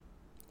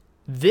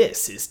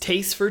This is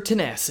Taste for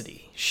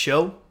Tenacity,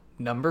 show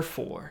number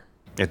 4.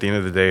 At the end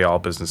of the day, all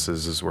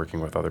businesses is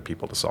working with other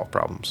people to solve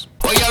problems.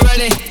 Are you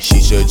ready? She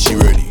said she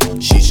ready.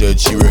 She said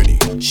she ready.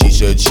 She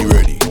said she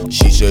ready.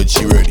 She said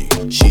she ready.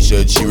 She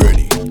said she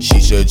ready. She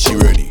said she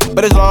ready.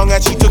 But as long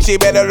as she took, she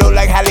better look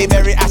like Halle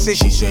Berry. I said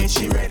she said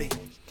she ready.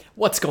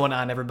 What's going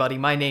on, everybody?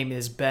 My name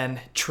is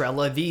Ben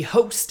Trella, the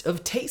host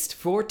of Taste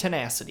for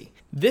Tenacity.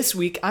 This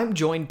week, I'm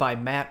joined by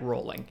Matt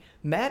Rolling.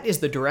 Matt is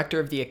the director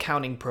of the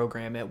accounting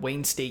program at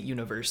Wayne State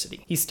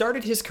University. He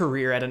started his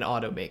career at an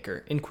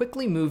automaker and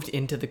quickly moved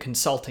into the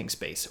consulting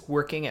space,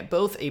 working at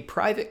both a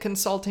private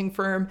consulting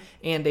firm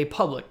and a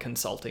public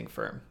consulting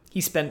firm. He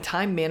spent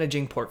time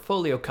managing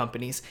portfolio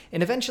companies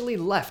and eventually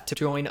left to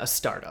join a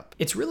startup.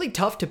 It's really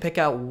tough to pick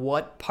out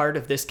what part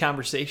of this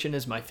conversation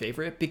is my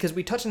favorite because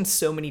we touch on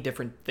so many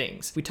different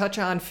things. We touch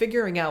on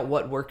figuring out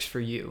what works for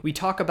you. We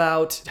talk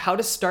about how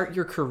to start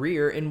your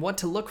career and what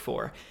to look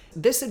for.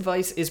 This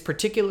advice is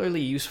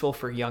particularly useful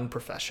for young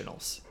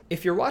professionals.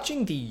 If you're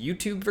watching the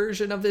YouTube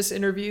version of this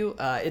interview,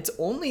 it's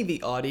only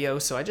the audio,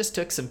 so I just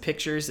took some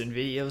pictures and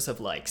videos of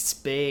like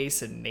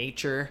space and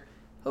nature.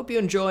 Hope you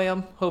enjoy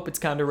them. Hope it's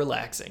kind of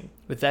relaxing.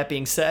 With that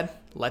being said,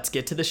 let's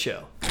get to the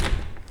show.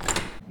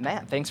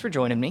 Matt, thanks for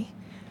joining me.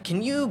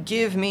 Can you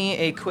give me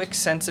a quick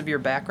sense of your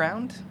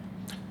background?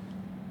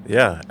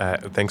 Yeah,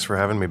 thanks for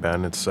having me,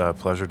 Ben. It's a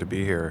pleasure to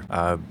be here.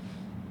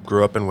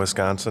 Grew up in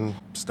Wisconsin,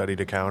 studied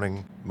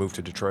accounting, moved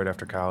to Detroit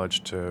after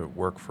college to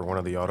work for one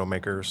of the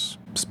automakers.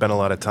 Spent a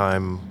lot of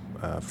time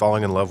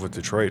falling in love with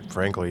Detroit,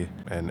 frankly,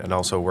 and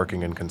also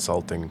working in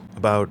consulting.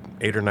 About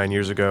 8 or 9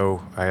 years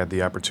ago, I had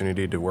the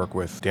opportunity to work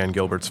with Dan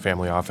Gilbert's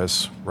family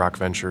office, Rock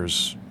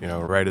Ventures,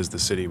 right as the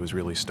city was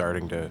really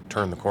starting to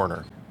turn the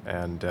corner.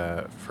 And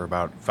for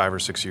about 5 or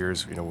 6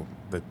 years,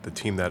 the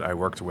team that I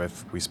worked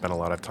with, we spent a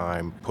lot of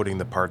time putting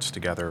the parts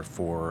together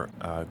for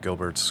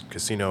Gilbert's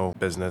casino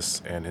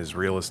business and his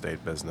real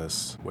estate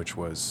business, which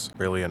was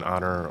really an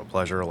honor, a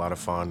pleasure, a lot of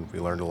fun. We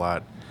learned a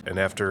lot. And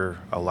after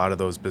a lot of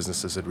those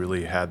businesses had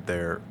really had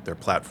their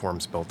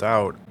platforms built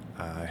out,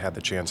 I had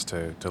the chance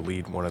to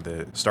lead one of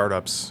the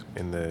startups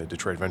in the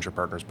Detroit Venture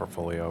Partners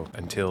portfolio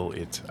until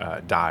it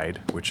died,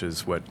 which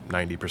is what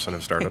 90%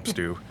 of startups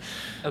do.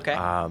 Okay.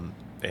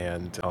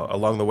 And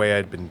along the way,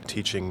 I'd been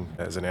teaching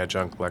as an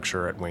adjunct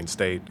lecturer at Wayne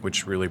State,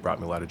 which really brought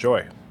me a lot of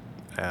joy.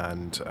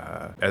 And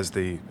as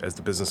the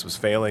business was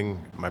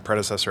failing, my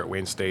predecessor at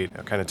Wayne State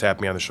kind of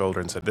tapped me on the shoulder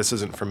and said, "This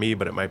isn't for me,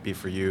 but it might be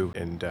for you,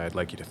 and I'd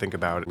like you to think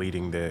about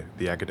leading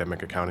the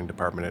academic accounting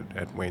department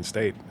at Wayne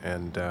State."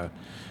 And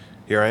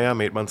here I am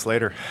 8 months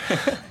later.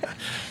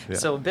 Yeah.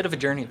 So a bit of a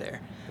journey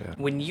there. Yeah.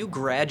 When you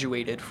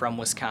graduated from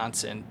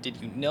Wisconsin, did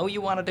you know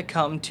you wanted to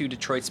come to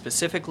Detroit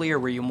specifically, or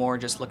were you more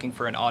just looking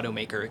for an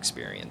automaker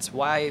experience?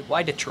 Why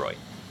Detroit?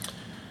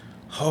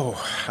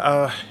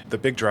 The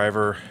big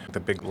driver, the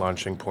big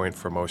launching point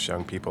for most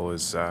young people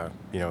is,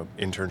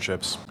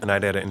 internships. And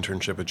I'd had an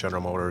internship at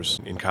General Motors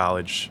in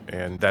college,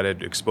 and that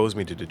had exposed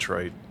me to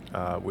Detroit,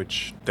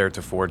 which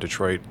theretofore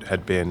Detroit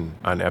had been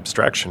an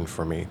abstraction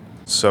for me.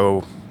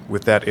 So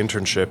with that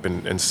internship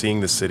and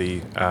seeing the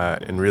city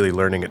and really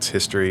learning its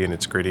history and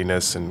its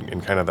grittiness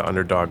and kind of the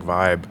underdog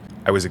vibe,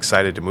 I was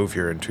excited to move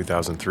here in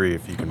 2003,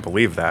 if you can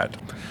believe that.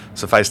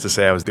 Suffice to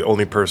say, I was the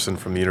only person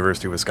from the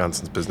University of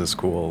Wisconsin's Business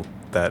School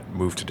that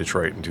moved to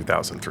Detroit in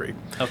 2003.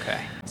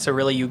 Okay. So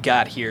really you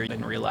got here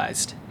and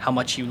realized how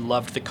much you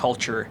loved the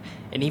culture,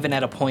 and even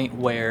at a point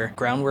where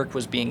groundwork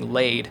was being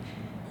laid,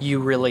 you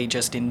really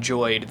just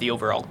enjoyed the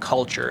overall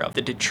culture of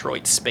the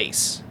Detroit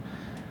space.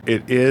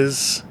 It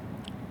is,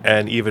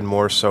 and even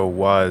more so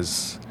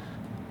was,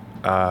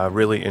 a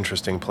really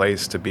interesting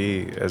place to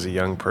be as a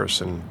young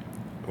person.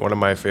 One of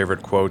my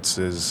favorite quotes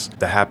is,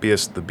 "The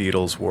happiest the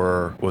Beatles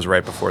were was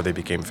right before they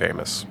became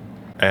famous."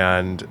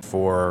 And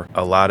for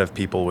a lot of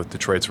people with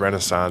Detroit's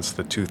Renaissance,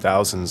 the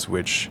 2000s,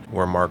 which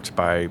were marked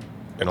by,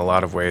 in a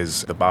lot of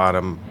ways, the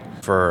bottom,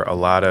 for a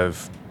lot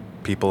of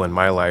people in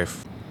my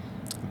life,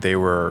 they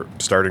were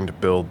starting to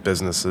build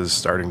businesses,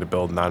 starting to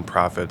build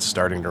nonprofits,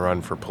 starting to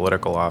run for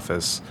political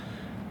office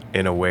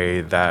in a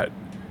way that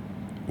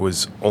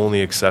was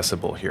only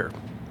accessible here.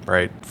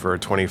 Right? For a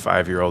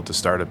 25-year-old to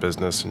start a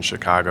business in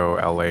Chicago,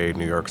 LA,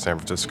 New York, San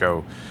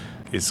Francisco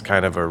is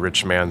kind of a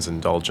rich man's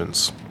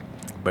indulgence.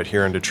 But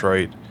here in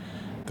Detroit,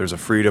 there's a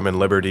freedom and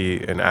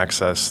liberty and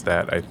access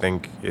that I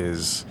think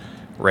is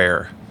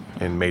rare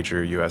in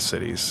major U.S.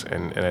 cities.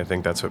 And I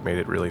think that's what made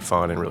it really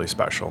fun and really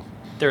special.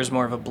 There's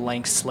more of a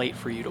blank slate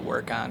for you to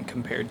work on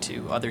compared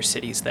to other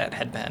cities that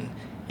had been,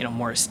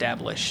 more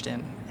established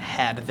and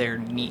had their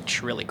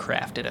niche really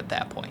crafted at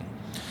that point.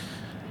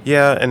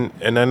 Yeah,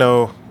 and I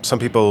know some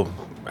people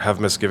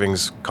have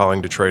misgivings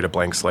calling Detroit a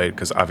blank slate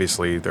because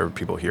obviously there are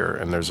people here,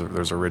 and there's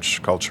a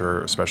rich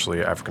culture,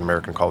 especially African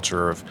American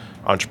culture of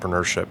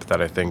entrepreneurship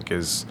that I think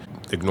is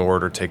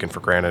ignored or taken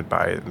for granted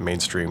by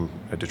mainstream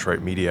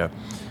Detroit media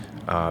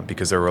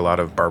because there were a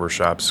lot of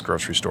barbershops,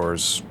 grocery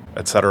stores,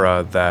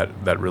 etc.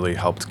 that really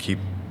helped keep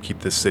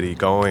this city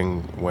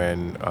going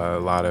when a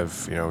lot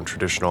of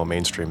traditional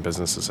mainstream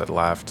businesses had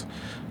left.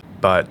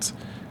 But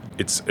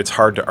it's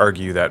hard to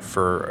argue that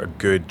for a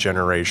good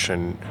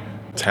generation,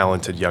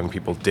 talented young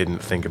people didn't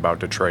think about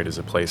Detroit as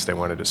a place they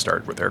wanted to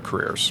start with their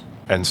careers.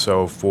 And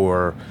so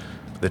for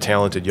the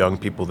talented young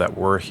people that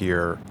were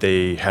here,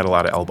 they had a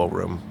lot of elbow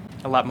room.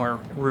 A lot more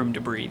room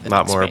to breathe and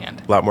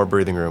expand. A lot more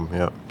breathing room,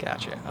 yeah.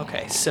 Gotcha.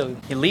 Okay, so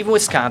you leave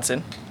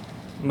Wisconsin,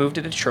 move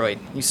to Detroit,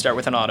 you start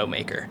with an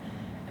automaker.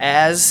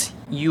 As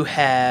you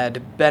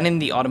had been in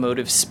the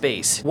automotive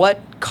space, what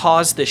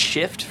caused the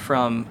shift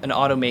from an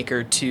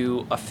automaker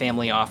to a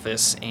family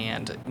office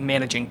and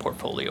managing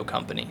portfolio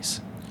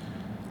companies?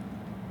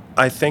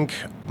 I think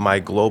my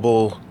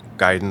global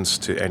guidance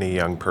to any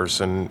young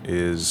person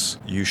is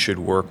you should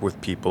work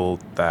with people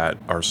that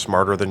are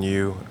smarter than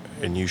you,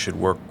 and you should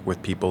work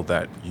with people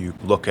that you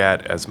look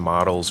at as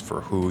models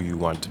for who you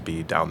want to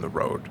be down the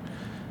road.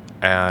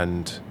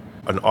 And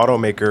an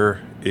automaker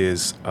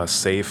is a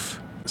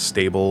safe,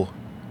 stable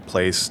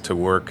place to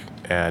work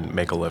and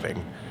make a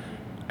living.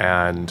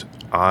 And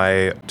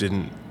I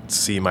didn't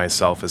see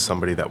myself as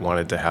somebody that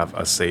wanted to have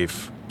a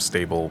safe,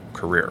 stable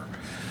career.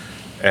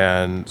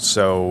 And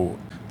so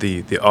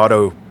the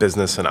auto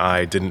business and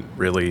I didn't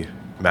really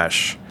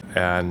mesh.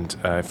 And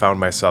I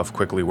found myself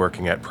quickly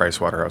working at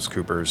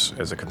PricewaterhouseCoopers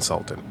as a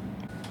consultant.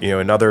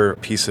 Another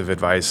piece of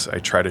advice I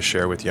try to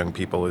share with young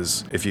people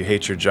is if you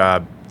hate your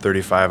job,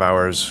 35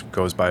 hours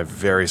goes by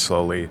very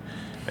slowly.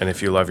 And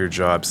if you love your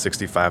job,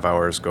 65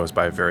 hours goes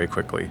by very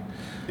quickly.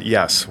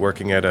 Yes,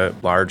 working at a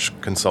large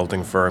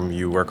consulting firm,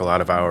 you work a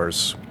lot of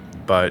hours,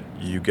 but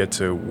you get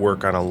to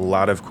work on a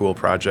lot of cool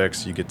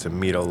projects, you get to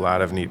meet a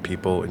lot of neat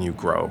people, and you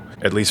grow,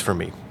 at least for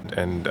me.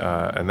 And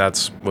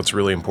that's what's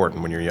really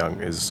important when you're young,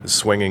 is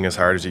swinging as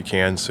hard as you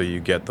can so you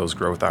get those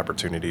growth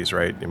opportunities,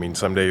 right? I mean,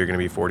 someday you're going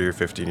to be 40 or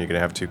 50 and you're going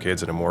to have 2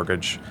 kids and a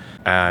mortgage,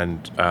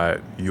 and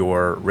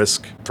your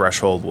risk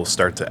threshold will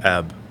start to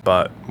ebb.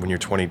 But when you're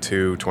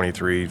 22,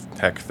 23,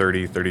 heck,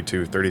 30,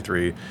 32,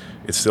 33,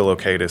 it's still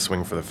okay to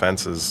swing for the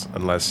fences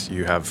unless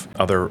you have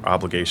other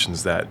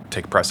obligations that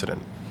take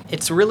precedent.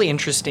 It's really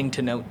interesting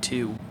to note,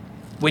 too,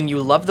 when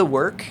you love the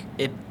work,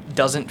 it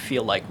doesn't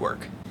feel like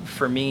work.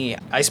 For me,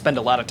 I spend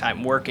a lot of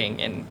time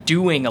working and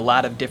doing a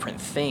lot of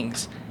different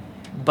things,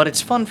 but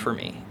it's fun for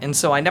me. And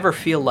so I never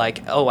feel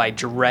like, oh, I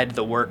dread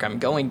the work I'm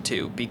going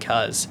to,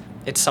 because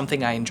it's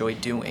something I enjoy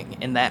doing.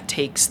 And that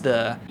takes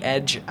the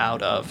edge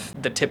out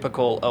of the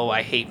typical, oh,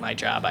 I hate my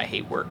job, I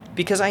hate work.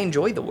 Because I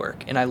enjoy the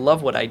work and I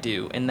love what I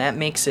do. And that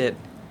makes it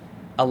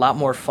a lot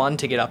more fun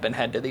to get up and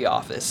head to the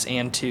office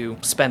and to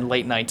spend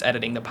late nights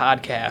editing the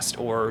podcast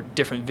or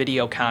different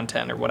video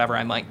content or whatever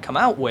I might come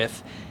out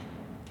with.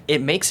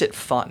 It makes it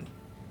fun.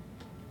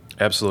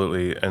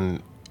 Absolutely.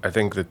 And I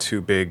think the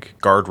 2 big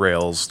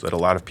guardrails that a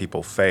lot of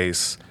people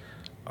face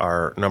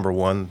are, number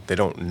 1, they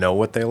don't know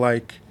what they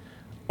like,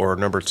 or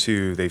number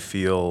 2, they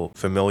feel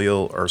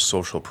familial or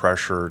social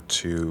pressure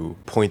to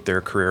point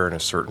their career in a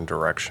certain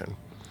direction.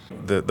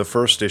 The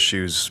first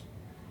issue's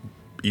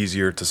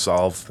easier to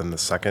solve than the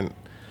second.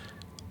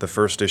 The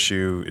first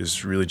issue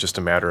is really just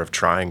a matter of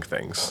trying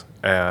things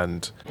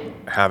and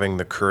having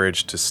the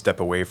courage to step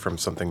away from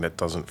something that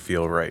doesn't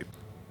feel right.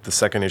 The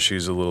second issue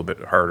is a little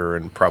bit harder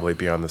and probably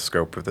beyond the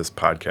scope of this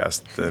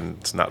podcast, and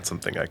it's not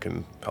something I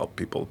can help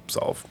people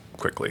solve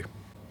quickly.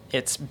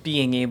 It's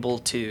being able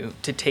to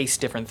taste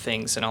different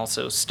things and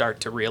also start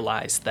to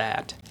realize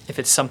that if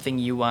it's something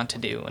you want to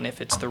do and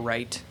if it's the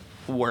right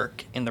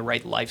work and the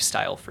right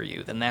lifestyle for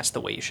you, then that's the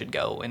way you should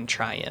go, and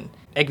try and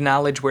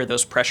acknowledge where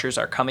those pressures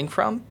are coming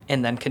from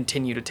and then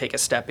continue to take a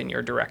step in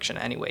your direction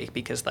anyway,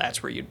 because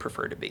that's where you'd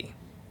prefer to be.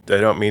 I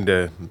don't mean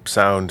to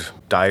sound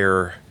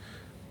dire,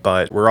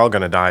 but we're all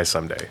going to die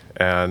someday,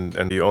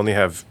 and you only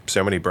have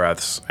so many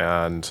breaths,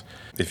 and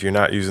if you're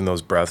not using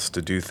those breaths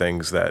to do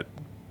things that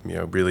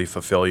really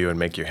fulfill you and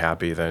make you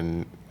happy,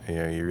 then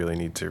you really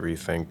need to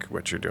rethink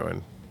what you're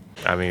doing.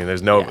 I mean,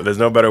 there's no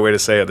better way to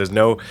say it. There's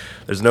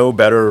no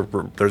better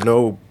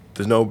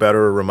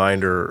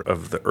reminder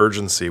of the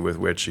urgency with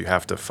which you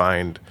have to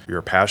find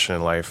your passion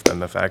in life than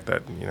the fact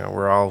that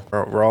we're all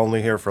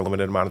only here for a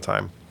limited amount of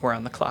time. We're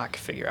on the clock.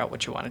 Figure out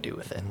what you want to do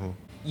with it. Mm-hmm.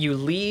 You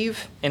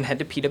leave and head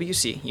to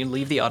PwC. You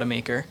leave the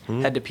automaker,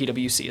 head to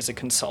PwC as a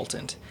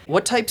consultant.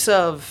 What types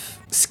of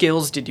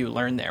skills did you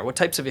learn there? What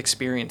types of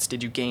experience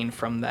did you gain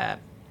from that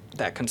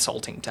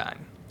consulting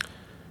time?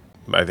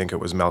 I think it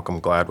was Malcolm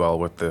Gladwell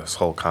with this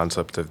whole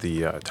concept of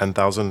the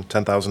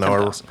 10,000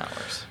 hours.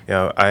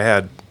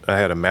 I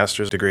had a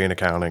master's degree in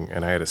accounting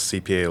and I had a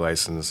CPA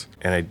license,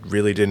 and I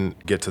really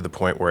didn't get to the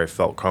point where I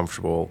felt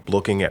comfortable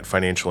looking at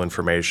financial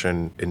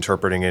information,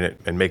 interpreting it,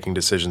 and making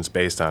decisions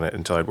based on it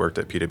until I'd worked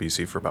at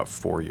PwC for about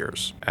 4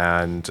 years.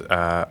 And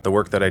the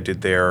work that I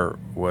did there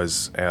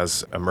was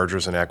as a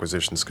mergers and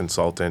acquisitions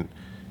consultant.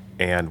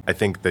 And I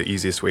think the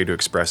easiest way to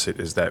express it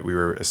is that we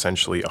were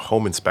essentially a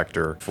home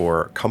inspector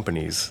for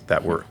companies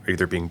that were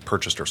either being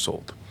purchased or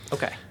sold.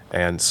 Okay.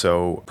 And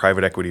so a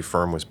private equity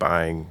firm was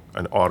buying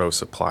an auto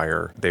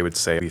supplier. They would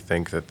say, we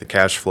think that the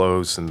cash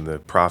flows and the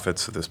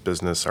profits of this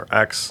business are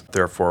X,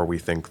 therefore we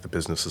think the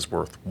business is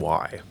worth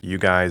Y. You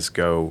guys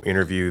go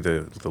interview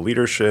the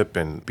leadership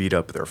and beat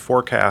up their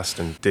forecast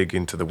and dig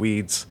into the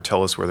weeds,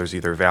 tell us where there's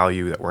either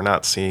value that we're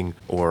not seeing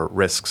or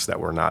risks that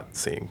we're not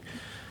seeing.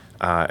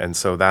 And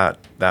so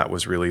that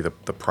was really the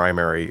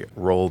primary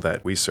role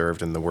that we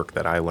served in the work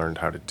that I learned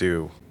how to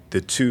do. The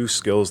two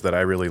skills that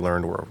I really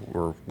learned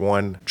were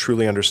one,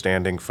 truly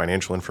understanding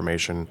financial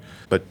information,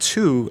 but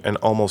two, and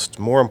almost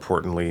more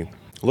importantly,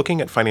 looking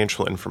at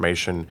financial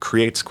information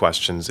creates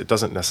questions. It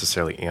doesn't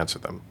necessarily answer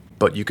them.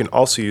 But you can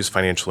also use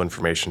financial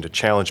information to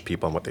challenge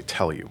people on what they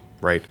tell you,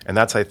 right? And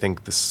that's, I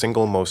think, the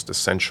single most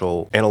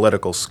essential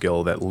analytical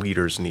skill that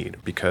leaders need,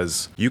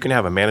 because you can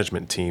have a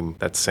management team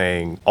that's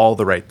saying all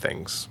the right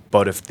things,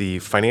 but if the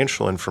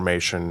financial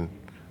information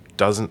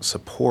doesn't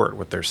support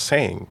what they're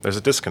saying, there's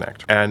a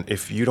disconnect. And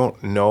if you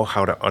don't know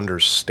how to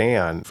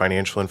understand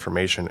financial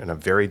information in a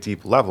very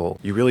deep level,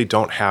 you really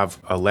don't have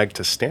a leg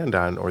to stand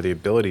on or the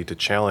ability to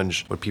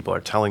challenge what people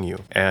are telling you.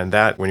 And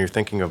that, when you're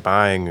thinking of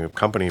buying a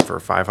company for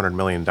 $500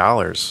 million,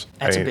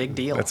 that's a big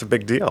deal. That's a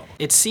big deal.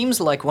 It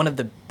seems like one of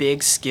the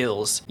big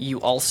skills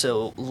you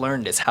also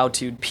learned is how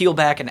to peel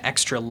back an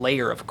extra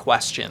layer of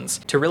questions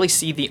to really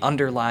see the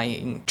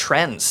underlying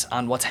trends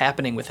on what's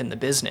happening within the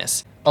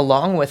business,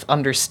 along with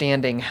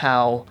understanding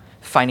how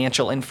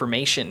financial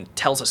information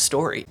tells a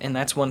story. And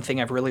that's one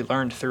thing I've really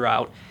learned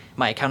throughout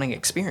my accounting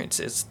experience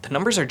is the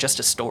numbers are just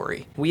a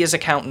story. We as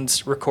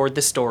accountants record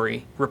the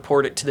story,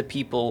 report it to the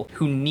people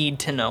who need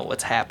to know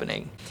what's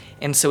happening.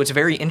 And so it's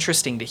very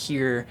interesting to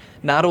hear,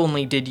 not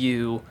only did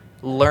you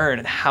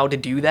learn how to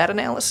do that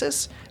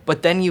analysis,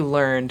 but then you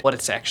learned what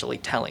it's actually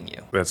telling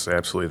you. That's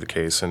absolutely the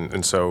case.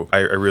 And so I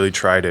really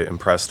try to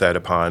impress that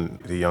upon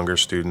the younger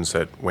students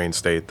at Wayne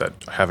State that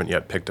haven't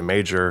yet picked a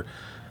major.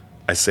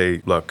 I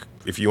say, look,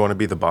 if you want to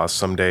be the boss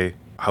someday,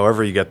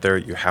 however you get there,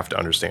 you have to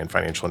understand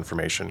financial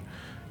information.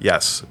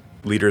 Yes,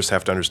 leaders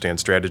have to understand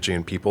strategy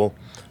and people,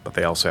 but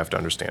they also have to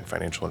understand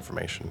financial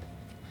information.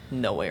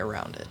 No way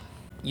around it.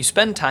 You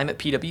spend time at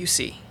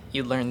PwC.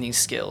 You learn these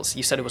skills.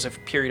 You said it was a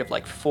period of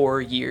like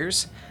 4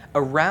 years.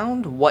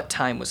 Around what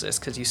time was this?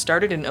 Because you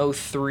started in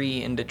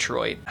 2003 in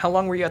Detroit. How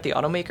long were you at the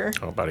automaker?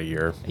 Oh, about a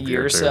year. A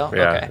year or so?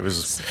 Yeah, Okay. it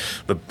was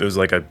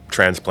like a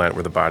transplant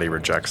where the body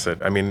rejects it.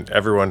 I mean,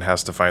 everyone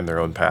has to find their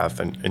own path,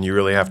 and you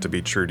really have to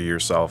be true to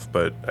yourself,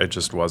 but it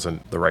just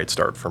wasn't the right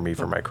start for me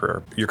for my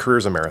career. Your career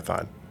is a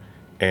marathon,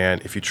 and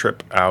if you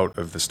trip out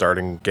of the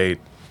starting gate,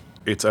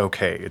 it's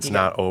okay. It's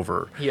not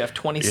over. You have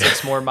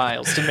 26 more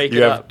miles to make You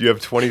it have up. you have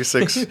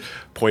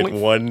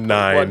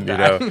 26.19. You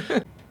know,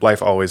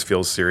 life always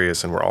feels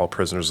serious, and we're all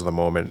prisoners of the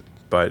moment.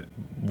 But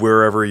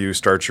wherever you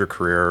start your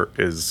career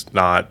is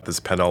not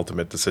this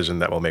penultimate decision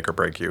that will make or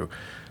break you.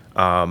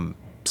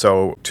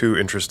 So, two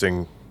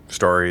interesting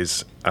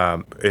stories.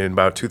 In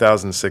about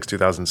 2006,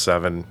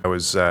 2007, I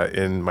was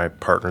in my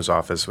partner's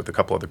office with a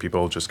couple other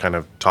people, just kind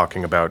of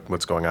talking about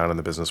what's going on in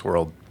the business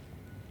world.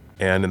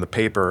 And in the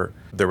paper,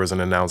 there was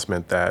an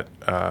announcement that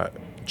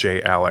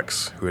Jay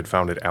Alex, who had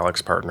founded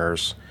Alex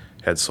Partners,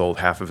 had sold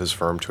half of his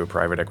firm to a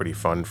private equity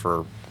fund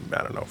for,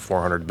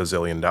 $400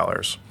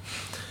 bazillion.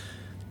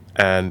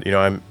 And,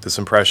 I'm this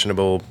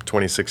impressionable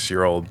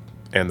 26-year-old,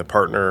 and the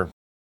partner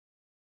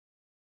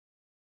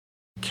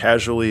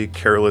casually,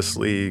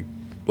 carelessly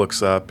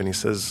looks up and he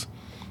says,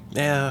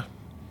 yeah,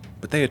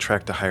 but they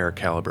attract a higher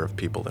caliber of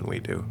people than we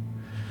do.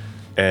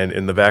 And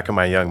in the back of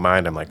my young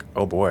mind, I'm like,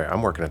 oh boy,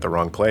 I'm working at the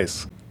wrong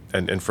place.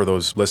 And for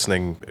those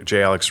listening,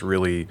 Jay Alex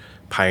really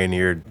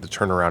pioneered the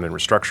turnaround and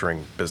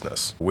restructuring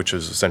business, which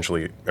is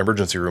essentially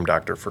emergency room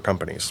doctor for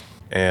companies.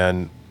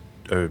 And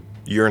a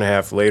year and a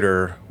half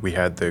later, we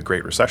had the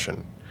Great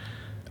Recession,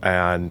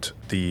 and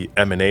the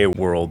M&A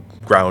world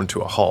ground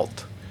to a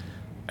halt.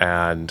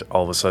 And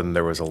all of a sudden,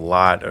 there was a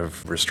lot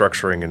of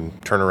restructuring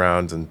and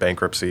turnarounds and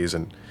bankruptcies.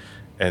 And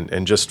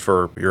just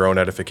for your own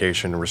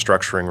edification,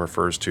 restructuring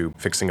refers to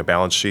fixing a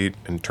balance sheet,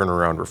 and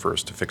turnaround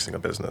refers to fixing a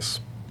business.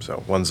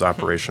 So one's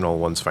operational,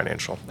 one's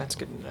financial. That's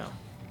good to know.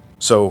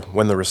 So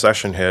when the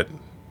recession hit,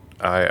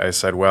 I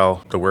said,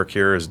 well, the work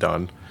here is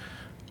done,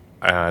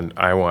 and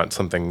I want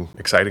something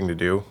exciting to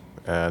do.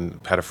 And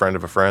had a friend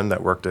of a friend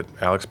that worked at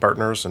Alex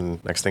Partners,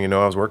 and next thing you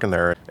know, I was working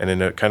there. And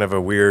in a kind of a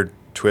weird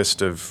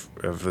twist of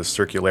the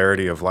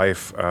circularity of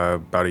life,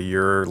 about a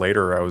year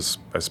later, I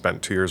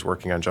spent 2 years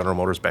working on General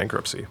Motors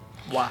bankruptcy.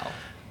 Wow.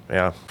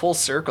 Yeah. Full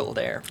circle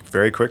there.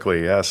 Very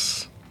quickly,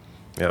 yes.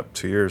 Yep,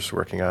 2 years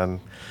working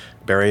on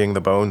burying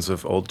the bones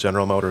of old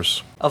General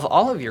Motors. Of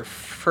all of your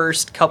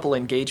first couple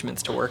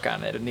engagements to work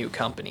on at a new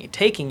company,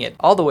 taking it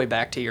all the way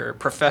back to your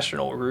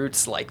professional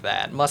roots like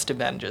that must have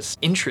been just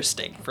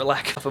interesting, for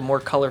lack of a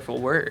more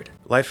colorful word.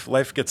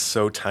 Life gets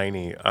so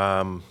tiny.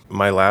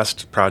 My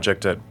last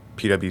project at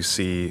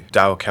PwC,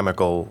 Dow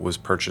Chemical was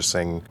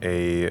purchasing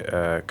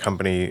a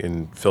company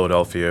in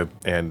Philadelphia,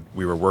 and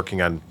we were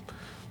working on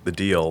the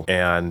deal.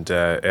 And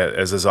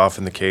as is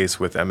often the case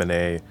with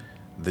M&A,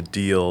 the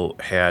deal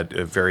had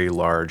a very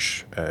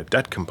large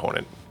debt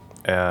component.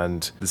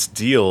 And this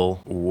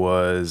deal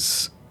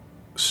was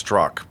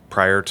struck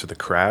prior to the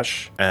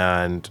crash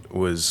and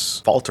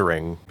was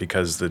faltering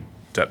because the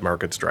debt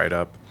markets dried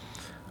up.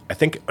 I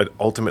think it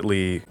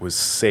ultimately was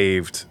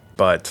saved,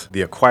 but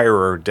the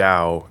acquirer,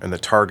 Dow, and the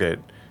target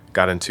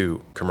got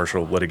into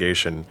commercial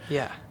litigation.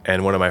 Yeah.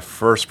 And one of my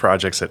first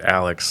projects at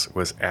Alex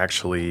was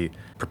actually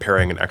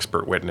preparing an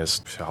expert witness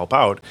to help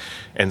out.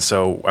 And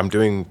so I'm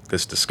doing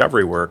this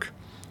discovery work.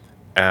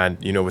 And,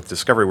 with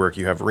discovery work,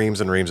 you have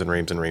reams and reams and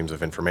reams and reams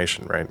of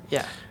information, right?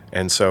 Yeah.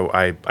 And so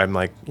I'm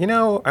like,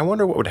 I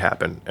wonder what would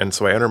happen. And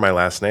so I enter my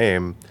last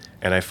name,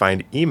 and I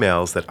find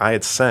emails that I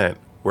had sent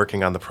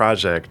working on the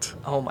project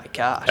Oh my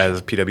gosh. as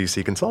a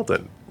PwC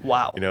consultant.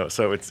 Wow.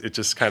 So it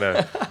just kind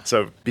of,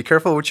 so be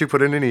careful what you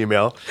put in an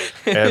email.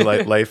 And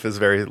life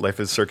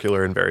is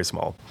circular and very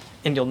small.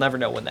 And you'll never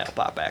know when that'll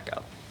pop back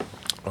up.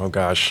 Oh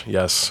gosh,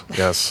 yes.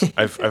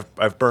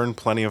 I've burned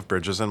plenty of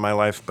bridges in my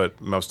life, but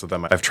most of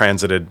them I've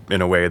transited in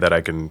a way that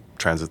I can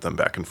transit them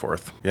back and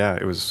forth. Yeah,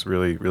 it was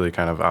really, really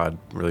kind of odd,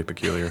 really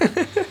peculiar.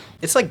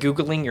 It's like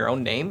Googling your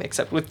own name,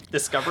 except with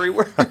discovery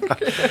work.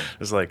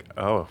 It's like,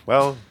 oh,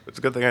 well, it's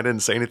a good thing I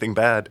didn't say anything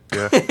bad.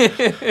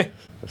 Yeah.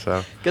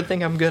 So Good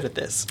thing I'm good at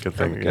this. Good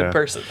thing, I'm a good yeah.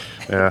 person.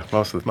 Yeah,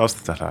 most of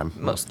the time.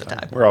 Most of the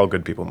time. We're all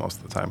good people most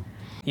of the time.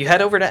 You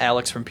head over to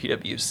Alex from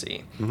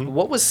PwC. Mm-hmm.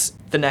 What was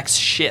the next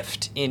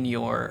shift in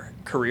your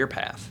career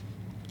path?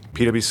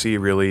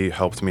 PwC really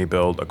helped me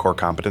build a core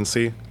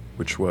competency,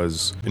 which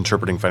was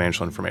interpreting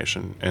financial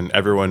information. And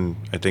everyone,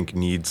 I think,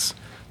 needs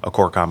a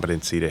core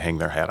competency to hang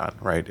their hat on,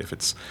 right? If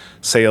it's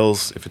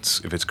sales, if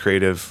it's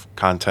creative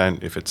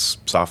content, if it's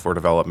software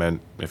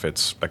development, if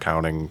it's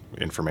accounting,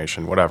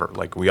 information, whatever.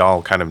 Like, we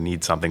all kind of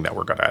need something that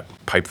we're good at.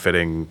 Pipe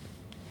fitting,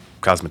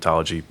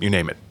 cosmetology, you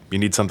name it. You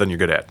need something you're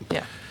good at.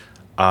 Yeah.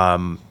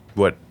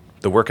 What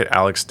the work at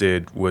Alex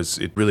did was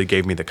it really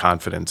gave me the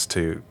confidence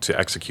to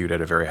execute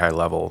at a very high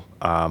level.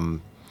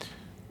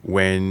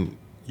 When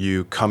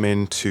you come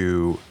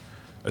into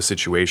a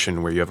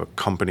situation where you have a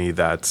company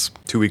that's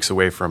 2 weeks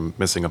away from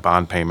missing a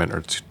bond payment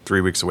or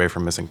 3 weeks away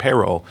from missing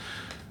payroll,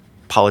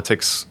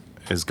 politics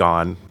is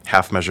gone,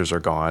 half measures are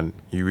gone.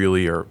 You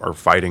really are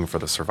fighting for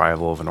the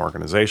survival of an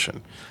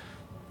organization.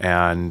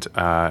 And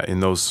in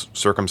those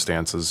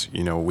circumstances,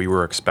 we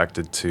were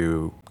expected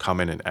to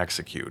come in and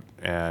execute.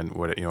 And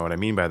what I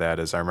mean by that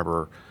is I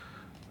remember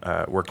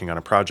working on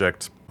a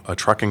project, a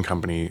trucking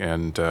company,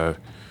 and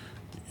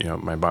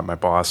my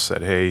boss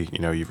said, "Hey,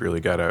 you've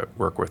really got to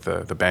work with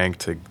the bank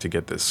to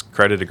get this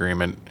credit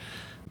agreement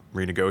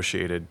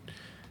renegotiated."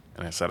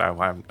 And I said,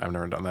 I've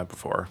never done that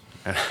before.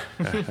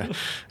 And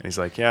he's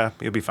like, "Yeah,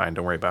 you'll be fine.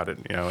 Don't worry about it."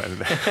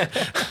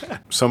 And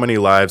so many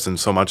lives and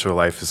so much of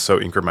life is so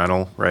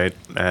incremental, right?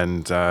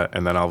 And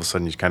then all of a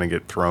sudden you kind of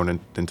get thrown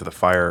into the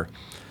fire,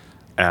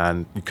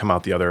 and you come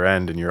out the other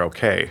end and you're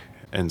okay.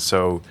 And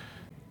so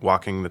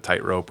walking the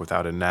tightrope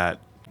without a net,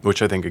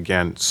 which I think,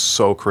 again,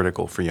 so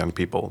critical for young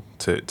people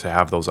to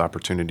have those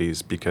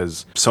opportunities,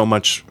 because so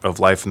much of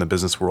life in the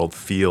business world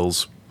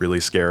feels really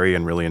scary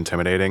and really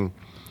intimidating.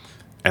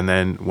 And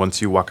then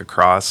once you walk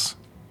across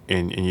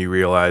and you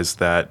realize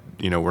that,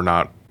 we're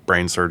not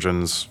brain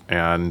surgeons,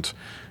 and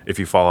if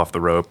you fall off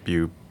the rope,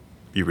 you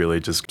really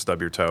just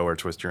stub your toe or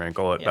twist your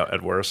ankle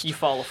at worst. You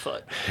fall a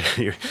foot.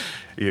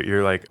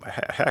 You're like,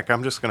 heck,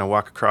 I'm just going to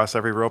walk across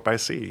every rope I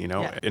see,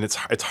 Yeah. And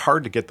it's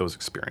hard to get those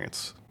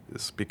experiences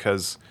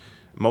because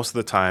most of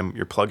the time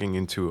you're plugging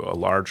into a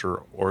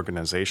larger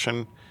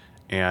organization,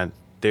 and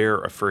they're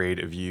afraid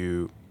of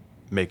you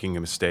making a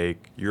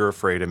mistake. You're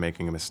afraid of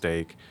making a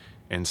mistake.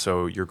 And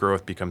so your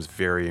growth becomes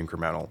very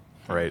incremental,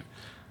 right?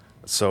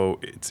 So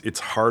it's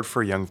hard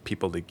for young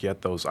people to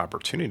get those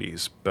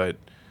opportunities. But,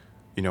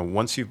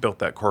 once you've built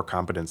that core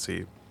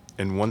competency,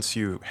 and once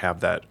you have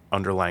that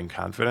underlying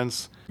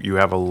confidence, you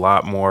have a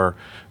lot more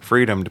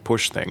freedom to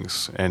push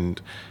things.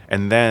 And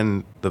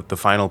then the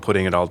final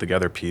putting it all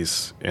together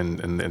piece, and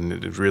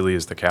it really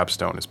is the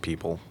capstone, is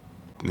people.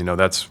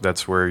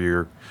 That's where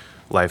your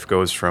life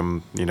goes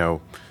from,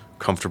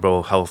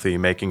 comfortable, healthy,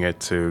 making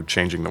it, to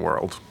changing the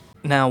world.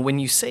 Now, when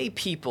you say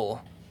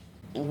people,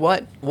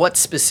 what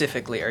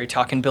specifically? Are you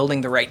talking building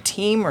the right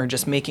team or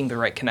just making the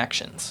right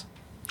connections?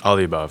 All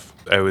the above.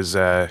 I was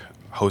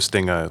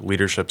hosting a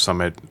leadership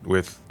summit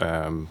with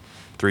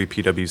 3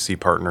 PwC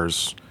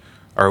partners.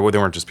 Or they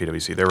weren't just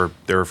PwC.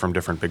 They were from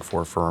different Big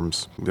Four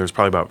firms. There was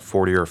probably about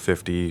 40 or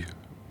 50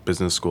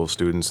 business school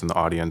students in the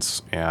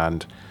audience,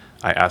 and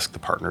I asked the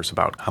partners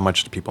about how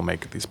much do people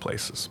make at these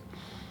places.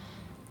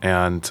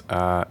 And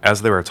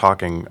as they were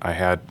talking, I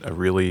had a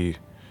really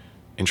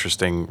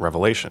interesting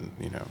revelation.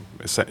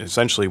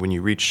 Essentially, when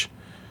you reach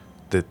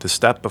the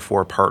step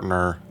before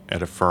partner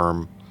at a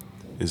firm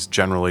is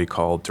generally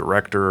called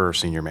director or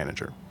senior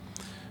manager.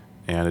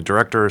 And a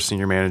director or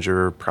senior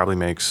manager probably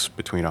makes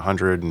between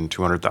 $100,000 and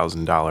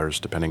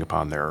 $200,000, depending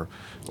upon their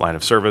line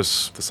of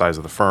service, the size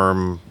of the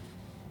firm,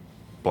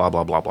 blah,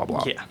 blah, blah, blah,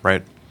 blah. Yeah.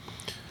 Right?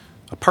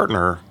 A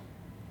partner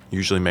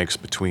usually makes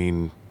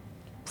between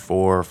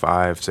 4,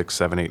 5, 6,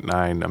 7, 8,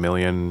 9, $1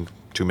 million,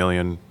 $2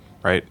 million,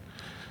 right?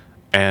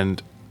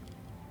 And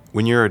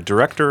When you're a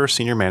director or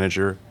senior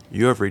manager,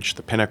 you have reached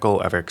the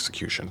pinnacle of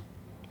execution.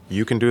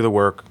 You can do the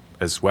work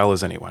as well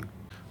as anyone.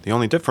 The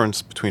only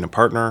difference between a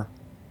partner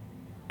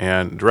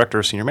and director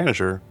or senior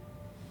manager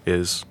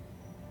is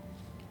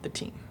The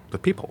team. the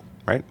people,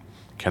 right?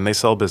 Can they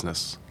sell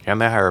business? Can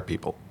they hire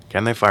people?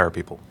 Can they fire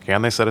people?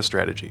 Can they set a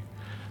strategy,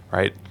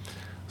 right?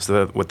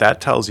 So what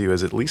that tells you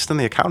is, at least in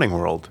the accounting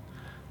world,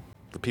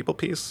 the people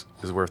piece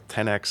is worth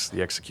 10x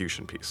the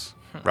execution piece,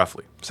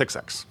 roughly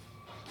 6x,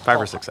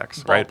 5 or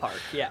 6x, right? Ballpark,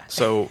 yeah.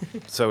 So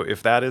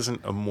if that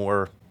isn't a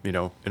more,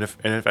 and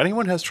if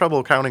anyone has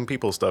trouble counting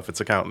people stuff,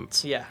 it's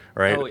accountants. Yeah.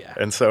 Right. Oh, yeah.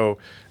 And so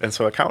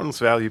accountants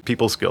value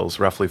people skills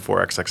roughly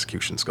 4x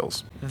execution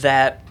skills.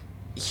 That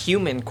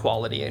human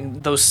quality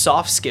and those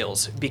soft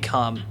skills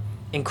become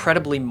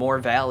incredibly more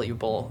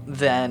valuable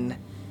than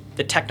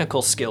the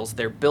technical skills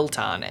they're built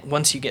on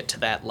once you get to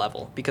that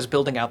level, because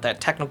building out that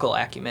technical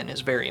acumen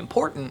is very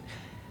important,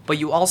 but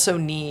you also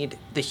need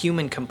the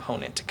human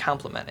component to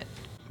complement it.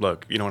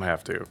 Look, you don't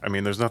have to. I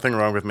mean, there's nothing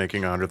wrong with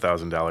making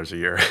 $100,000 a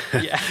year.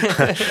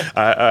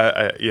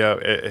 Yeah.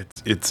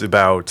 It's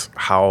about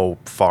how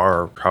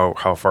far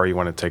you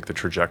want to take the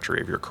trajectory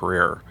of your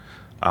career,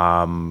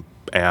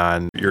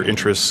 and your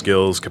interests,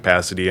 skills,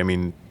 capacity. I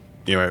mean,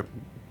 you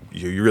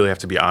really have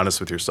to be honest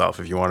with yourself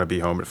if you want to be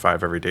home at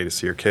 5 every day to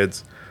see your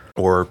kids,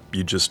 or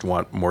you just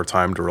want more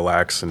time to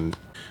relax. And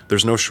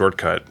there's no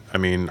shortcut. I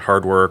mean,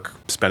 hard work,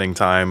 spending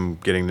time,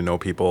 getting to know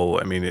people.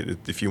 I mean,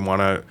 if you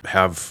want to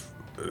have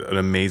an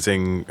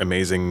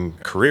amazing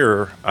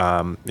career,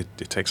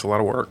 it takes a lot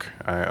of work.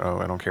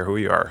 I don't care who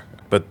you are,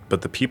 but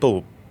the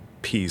people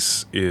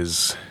piece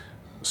is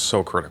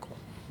so critical,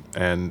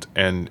 and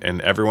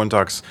everyone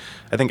talks.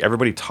 I think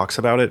everybody talks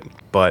about it,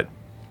 but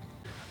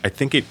I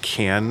think it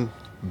can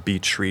be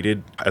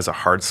treated as a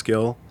hard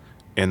skill,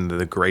 and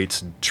the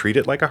greats treat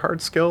it like a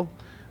hard skill,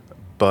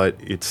 but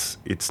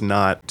it's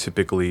not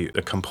typically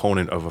a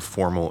component of a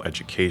formal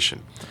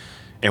education.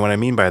 And what I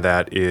mean by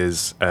that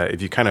is,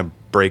 if you kind of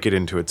break it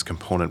into its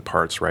component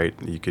parts, right?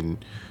 You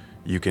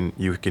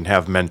can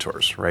have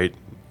mentors, right?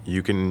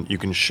 You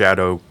can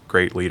shadow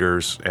great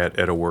leaders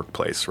at a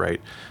workplace, right?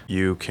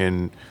 You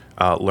can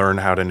learn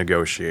how to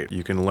negotiate.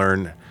 You can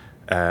learn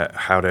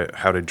how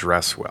to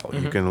dress well.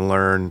 Mm-hmm. You can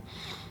learn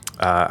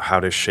how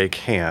to shake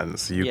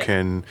hands. You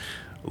can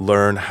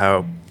learn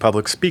how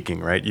public speaking,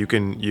 right? You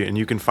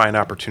can find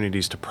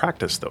opportunities to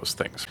practice those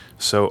things.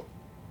 So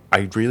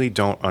I really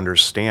don't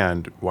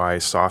understand why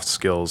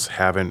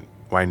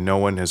why no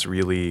one has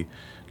really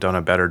done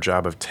a better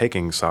job of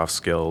taking soft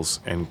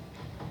skills and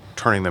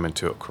turning them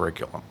into a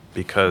curriculum,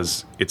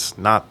 because it's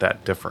not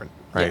that different,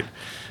 right?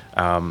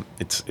 Yeah.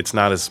 It's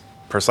not as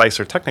precise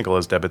or technical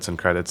as debits and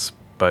credits,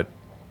 but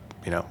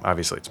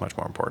obviously it's much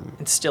more important.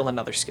 It's still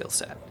another skill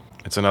set.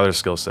 It's another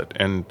skill set.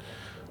 And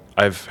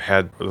I've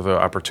had the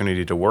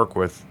opportunity to work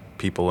with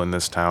people in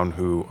this town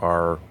who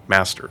are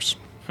masters,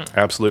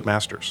 absolute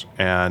masters.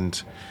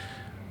 And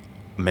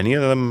many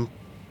of them,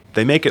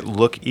 they make it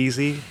look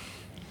easy,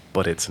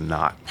 but it's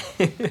not.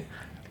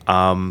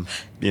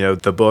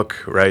 The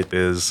book, right,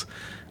 is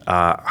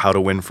How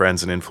to Win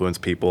Friends and Influence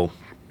People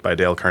by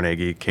Dale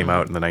Carnegie. Came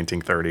out in the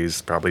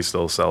 1930s, probably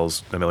still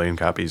sells 1 million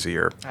copies a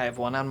year. I have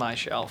one on my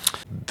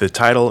shelf. The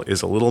title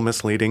is a little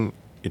misleading.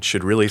 It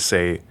should really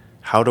say,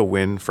 How to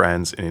Win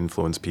Friends and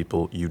Influence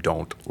People You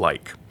Don't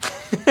Like.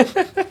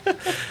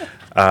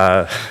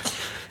 A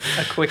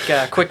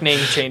quick name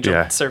change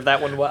will serve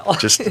that one well.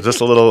 just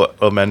a little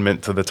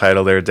amendment to the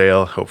title there,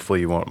 Dale.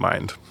 Hopefully you won't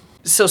mind.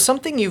 So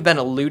something you've been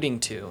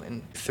alluding to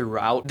and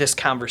throughout this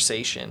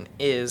conversation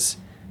is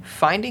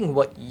finding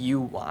what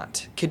you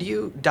want. Could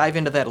you dive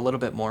into that a little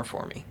bit more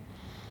for me?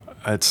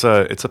 It's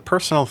a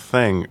personal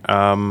thing,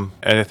 and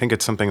I think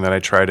it's something that I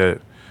try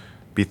to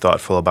be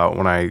thoughtful about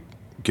when I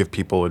give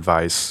people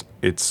advice.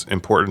 It's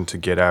important to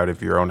get out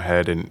of your own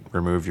head and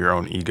remove your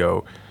own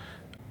ego.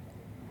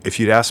 If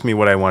you'd asked me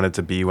what I wanted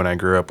to be when I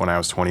grew up when I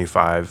was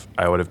 25,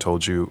 I would have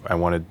told you I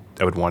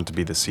would want to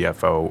be the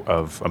CFO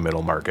of a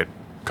middle market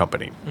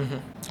company,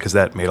 because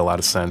that made a lot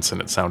of sense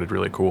and it sounded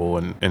really cool.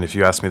 And if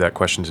you ask me that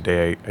question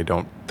today, I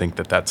don't think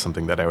that that's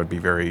something that I would be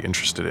very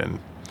interested in.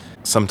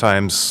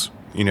 Sometimes,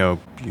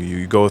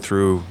 you go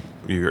through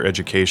your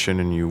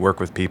education and you work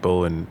with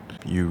people and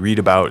you read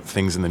about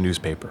things in the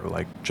newspaper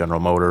like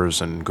General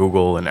Motors and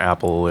Google and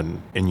Apple,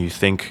 and you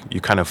think you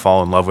kind of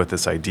fall in love with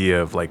this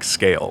idea of like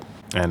scale.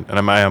 And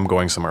I am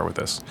going somewhere with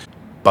this.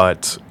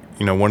 But,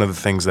 one of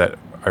the things that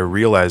I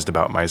realized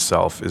about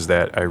myself is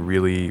that I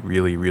really,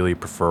 really, really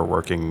prefer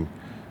working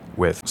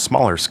with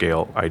smaller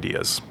scale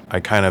ideas. I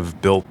kind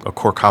of built a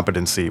core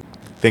competency.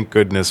 Thank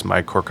goodness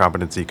my core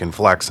competency can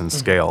flex and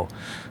scale.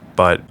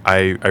 But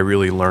I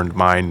really learned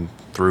mine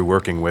through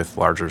working with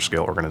larger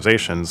scale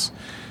organizations.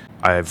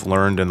 I've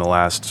learned in the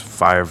last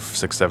 5,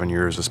 6, 7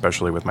 years,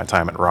 especially with my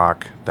time at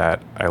Rock,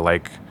 that I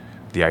like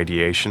the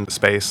ideation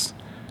space.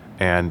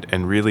 And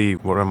really,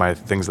 one of my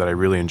things that I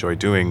really enjoy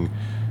doing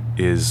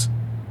is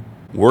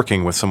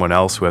working with someone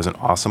else who has an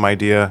awesome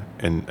idea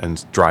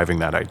and driving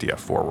that idea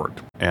forward.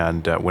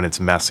 And when it's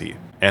messy,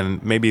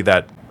 and maybe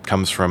that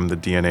comes from the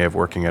DNA of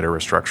working at a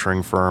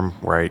restructuring firm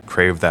where I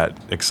crave that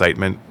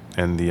excitement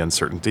and the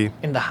uncertainty.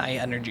 And the high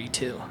energy,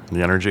 too.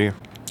 The energy.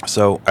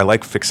 So I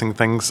like fixing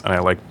things and I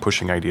like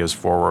pushing ideas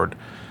forward.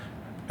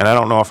 And I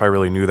don't know if I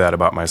really knew that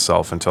about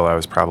myself until I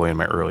was probably in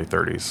my early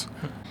 30s.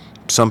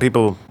 Some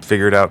people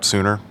figure it out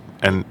sooner,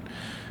 and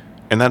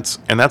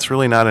that's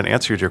really not an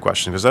answer to your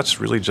question, because that's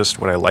really just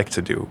what I like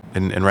to do.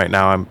 And right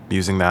now I'm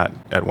using that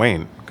at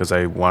Wayne because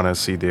I want to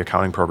see the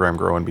accounting program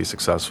grow and be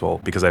successful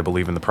because I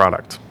believe in the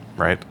product,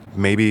 right?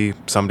 Maybe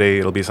someday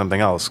it'll be something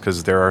else,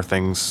 because there are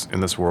things in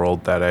this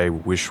world that I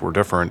wish were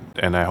different,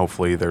 and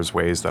hopefully there's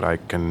ways that I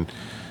can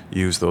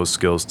use those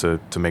skills to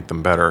make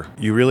them better.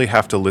 You really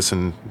have to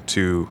listen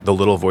to the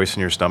little voice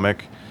in your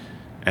stomach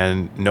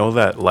and know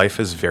that life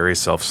is very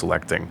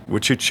self-selecting.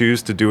 What you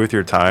choose to do with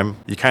your time,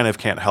 you kind of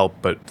can't help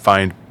but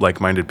find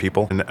like-minded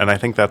people. And I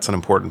think that's an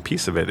important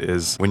piece of it,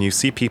 is when you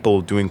see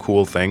people doing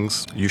cool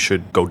things, you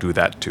should go do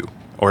that too,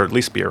 or at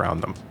least be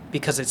around them.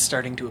 Because it's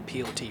starting to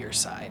appeal to your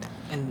side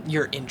and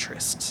your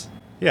interests.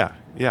 Yeah.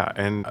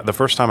 And the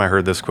first time I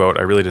heard this quote,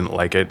 I really didn't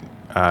like it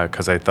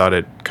because I thought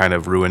it kind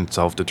of ruined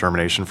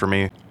self-determination for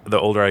me. The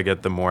older I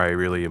get, the more I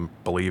really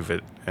believe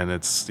it. And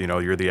it's,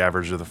 you're the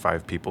average of the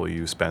 5 people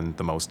you spend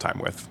the most time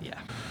with. Yeah.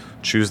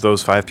 Choose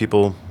those 5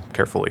 people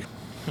carefully.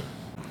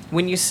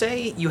 When you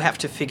say you have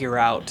to figure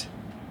out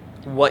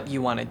what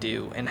you want to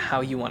do and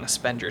how you want to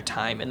spend your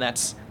time, and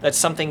that's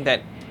something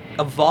that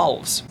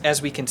evolves,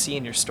 as we can see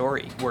in your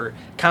story. We're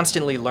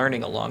constantly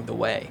learning along the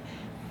way.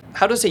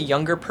 How does a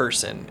younger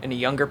person and a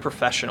younger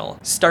professional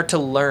start to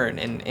learn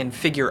and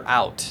figure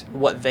out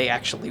what they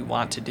actually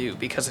want to do?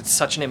 Because it's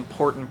such an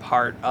important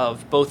part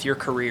of both your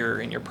career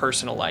and your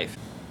personal life.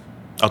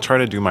 I'll try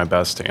to do my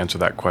best to answer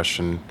that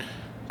question,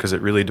 because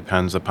it really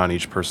depends upon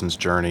each person's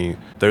journey.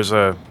 There's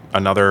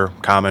another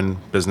common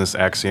business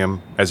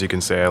axiom. As you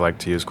can say, I like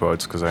to use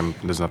quotes because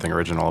there's nothing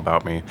original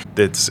about me.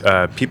 It's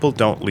people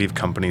don't leave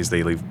companies,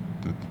 they leave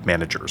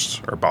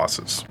managers or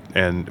bosses,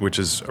 and which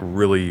is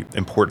really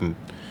important.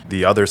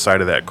 The other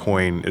side of that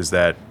coin is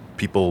that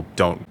people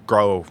don't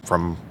grow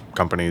from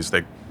companies,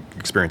 they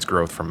experience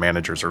growth from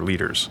managers or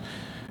leaders.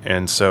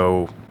 And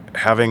so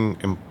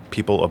having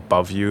people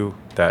above you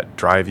that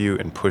drive you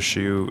and push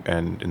you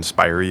and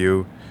inspire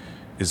you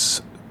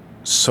is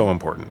so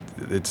important.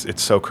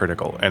 It's so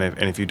critical. And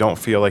if you don't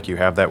feel like you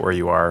have that where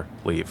you are,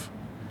 leave.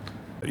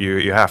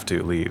 You have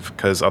to leave,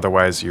 because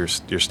otherwise you're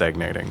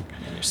stagnating.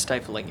 And you're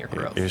stifling your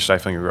growth. You're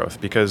stifling your growth,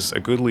 because a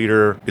good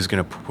leader is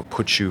going to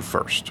put you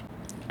first.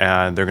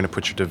 And they're going to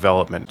put your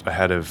development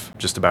ahead of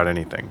just about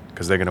anything,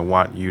 because they're going to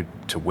want you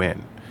to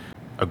win.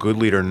 A good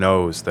leader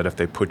knows that if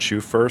they put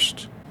you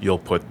first, you'll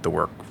put the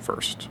work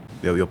first.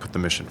 You'll put the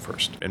mission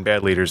first. And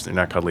bad leaders, they're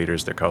not called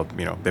leaders. They're called,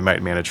 they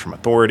might manage from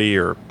authority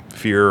or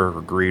fear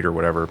or greed or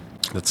whatever.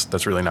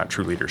 That's really not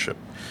true leadership.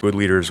 Good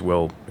leaders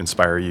will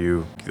inspire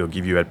you. They'll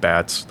give you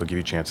at-bats. They'll give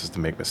you chances to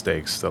make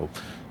mistakes. They'll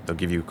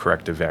give you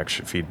corrective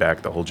action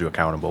feedback. They'll hold you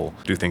accountable.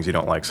 Do things you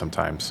don't like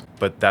sometimes.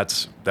 But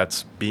that's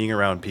being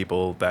around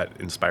people that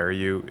inspire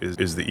you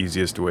is the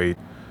easiest way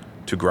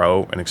to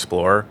grow and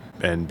explore.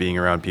 And being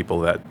around people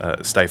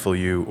that stifle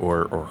you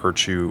or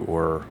hurt you,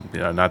 or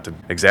not to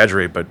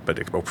exaggerate, but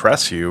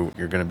oppress you,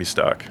 you're going to be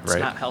stuck. It's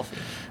not healthy.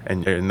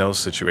 And in those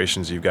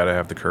situations, you've got to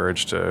have the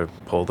courage to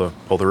pull the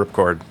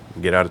ripcord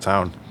and get out of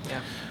town.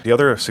 Yeah. The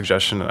other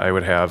suggestion I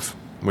would have,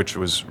 which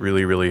was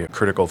really, really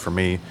critical for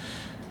me,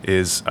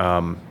 is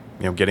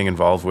getting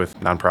involved with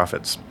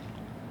nonprofits.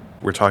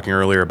 We're talking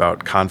earlier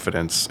about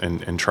confidence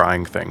and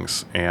trying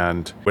things.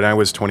 And when I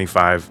was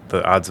 25,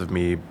 the odds of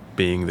me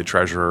being the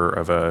treasurer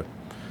of a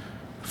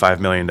 $5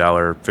 million,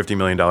 $50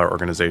 million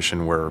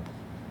organization were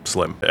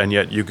slim. And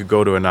yet you could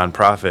go to a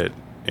nonprofit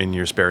in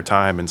your spare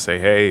time and say,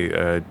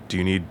 hey, do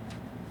you need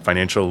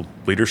financial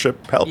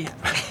leadership help?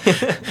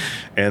 Yeah.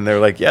 And they're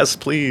like, yes,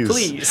 please.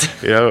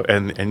 Please.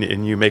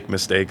 And you make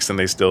mistakes and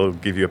they still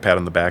give you a pat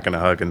on the back and a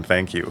hug and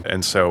thank you.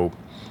 And so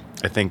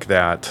I think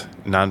that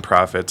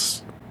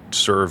nonprofits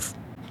serve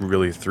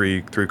really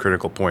three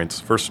critical points.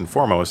 First and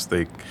foremost,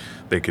 they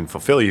can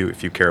fulfill you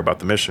if you care about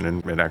the mission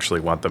and actually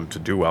want them to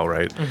do well,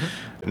 right?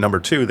 Mm-hmm. Number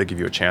 2, they give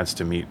you a chance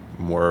to meet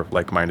more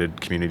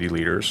like-minded community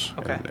leaders.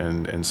 Okay.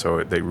 And so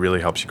it really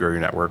helps you grow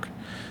your network.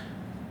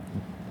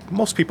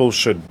 Most people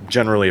should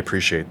generally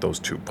appreciate those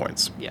 2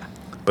 points. Yeah.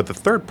 But the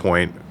third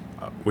point,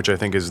 which I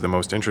think is the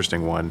most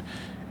interesting one,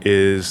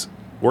 is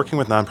working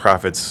with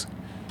nonprofits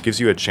gives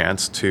you a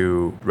chance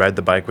to ride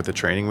the bike with the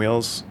training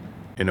wheels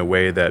in a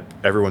way that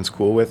everyone's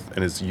cool with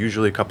and is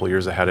usually a couple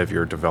years ahead of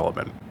your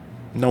development.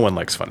 No one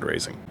likes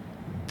fundraising.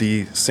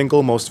 The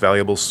single most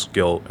valuable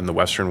skill in the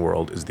Western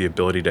world is the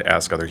ability to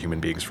ask other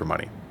human beings for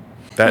money.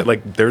 That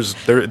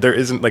there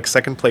isn't,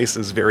 second place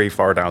is very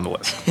far down the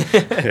list.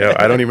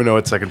 I don't even know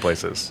what second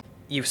place is.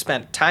 You've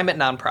spent time at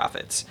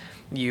nonprofits.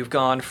 You've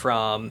gone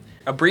from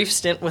a brief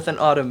stint with an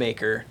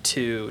automaker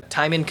to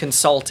time in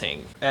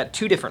consulting at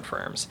 2 different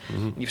firms.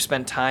 Mm-hmm. You've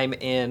spent time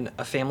in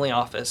a family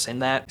office,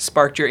 and that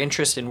sparked your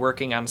interest in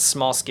working on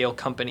small-scale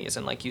companies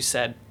and, like you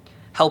said,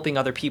 helping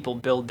other people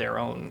build their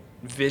own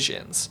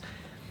visions.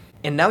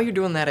 And now you're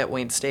doing that at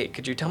Wayne State.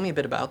 Could you tell me a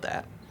bit about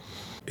that?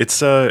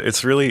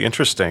 It's really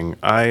interesting.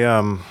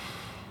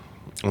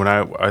 When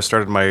I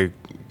started my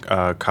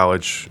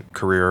college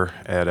career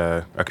at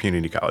a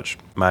community college,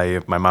 my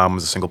mom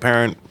was a single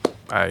parent.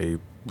 I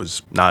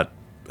was not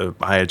a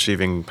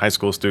high-achieving high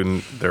school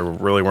student. There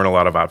really weren't a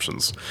lot of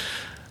options.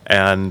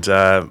 And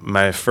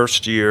my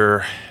first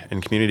year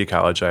in community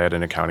college, I had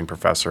an accounting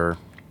professor.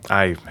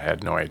 I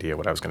had no idea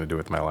what I was going to do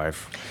with my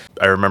life.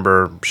 I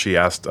remember she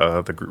asked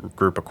the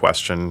group a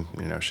question.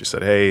 She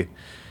said, "Hey,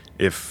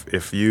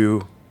 if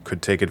you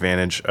could take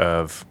advantage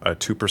of a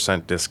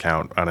 2%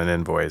 discount on an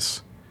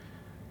invoice,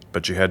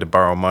 but you had to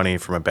borrow money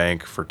from a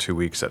bank for 2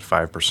 weeks at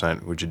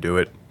 5%, would you do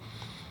it?"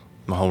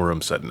 The whole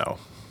room said no.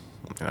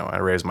 I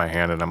raised my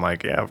hand and I'm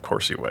like, "Yeah, of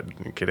course you would.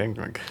 Are you kidding?"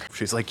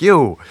 She's like,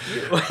 "You.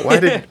 Why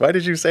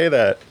did you say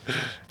that?"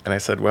 And I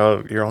said,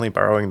 "Well, you're only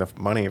borrowing the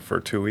money for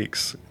 2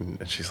 weeks."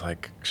 And she's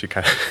like, she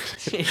kind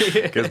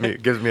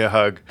of gives me a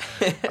hug.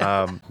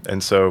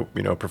 And so,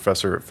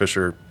 Professor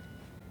Fisher,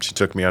 she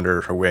took me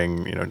under her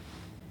wing.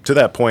 To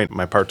that point,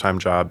 my part-time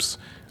jobs,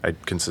 I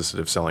consisted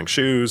of selling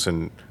shoes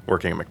and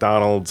working at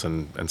McDonald's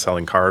and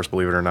selling cars,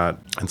 believe it or not.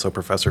 And so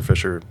Professor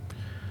Fisher,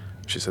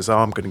 she says, "Oh,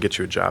 I'm going to get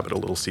you a job at a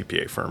little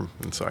CPA firm."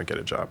 And so I get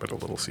a job at a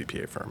little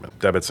CPA firm, and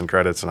debits and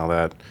credits and all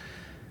that.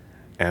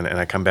 And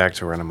I come back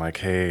to her and I'm like,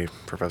 "Hey,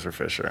 Professor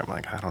Fisher," I'm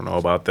like, "I don't know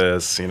about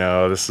this.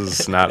 This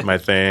is not my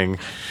thing."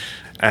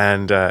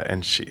 And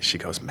she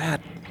goes,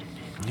 "Matt,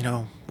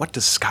 what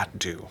does Scott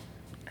do?"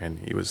 And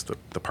he was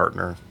the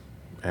partner.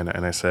 And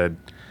I said,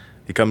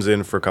 "He comes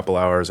in for a couple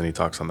hours and he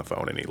talks on the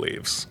phone and he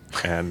leaves."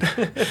 And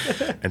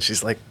and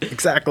she's like,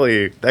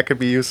 "Exactly, that could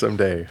be you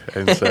someday."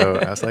 And so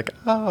I was like,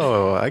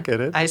 "Oh, I get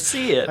it. I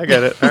see it. I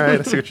get it. All right,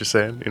 I see what you're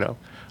saying."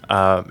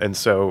 And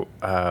so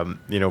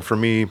for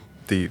me,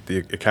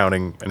 the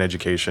accounting and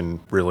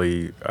education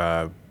really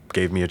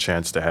gave me a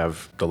chance to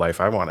have the life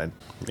I wanted.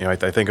 I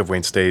think of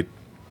Wayne State,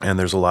 and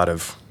there's a lot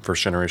of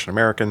first-generation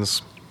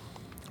Americans,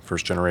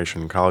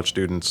 first-generation college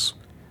students,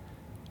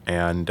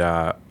 and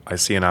I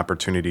see an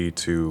opportunity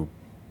to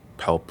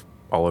help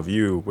all of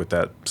you with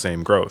that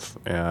same growth.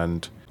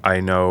 And I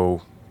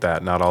know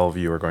that not all of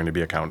you are going to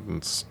be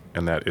accountants,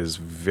 and that is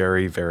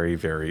very, very,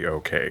 very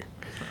okay.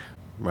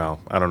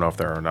 Well, I don't know if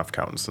there are enough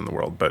accountants in the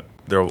world, but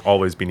they'll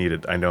always be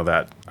needed. I know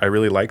that. I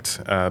really liked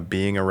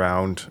being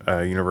around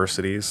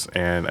universities,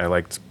 and I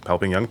liked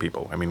helping young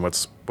people. I mean,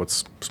 what's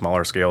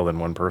smaller scale than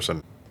one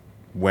person?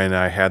 When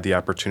I had the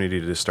opportunity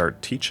to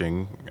start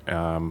teaching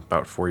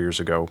about 4 years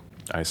ago,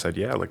 I said,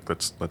 "Yeah,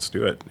 let's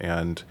do it."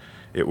 And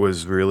it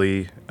was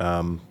really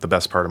the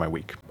best part of my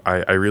week.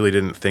 I really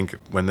didn't think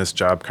when this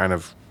job kind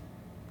of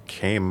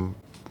came,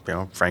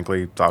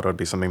 frankly, thought it would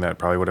be something that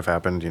probably would have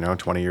happened,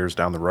 20 years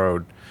down the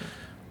road.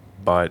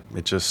 But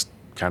it just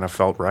kind of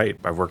felt right.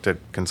 I've worked at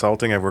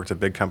consulting, I've worked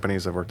at big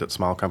companies, I've worked at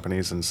small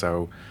companies, and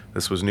so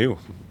this was new,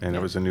 and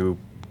it was a new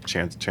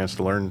chance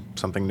to learn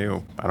something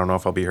new. I don't know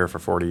if I'll be here for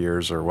 40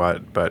 years or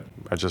what, but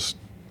I just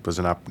was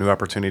a new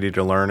opportunity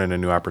to learn and a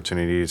new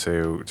opportunity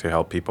to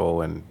help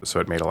people, and so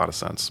it made a lot of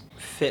sense.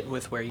 Fit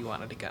with where you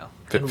wanted to go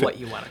what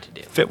you wanted to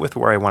do. Fit with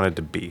where I wanted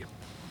to be.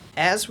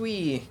 As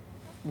we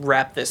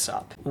wrap this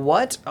up,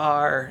 what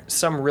are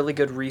some really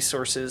good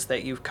resources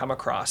that you've come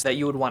across that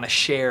you would want to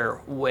share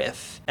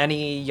with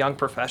any young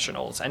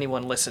professionals,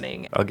 anyone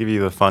listening? I'll give you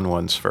the fun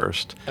ones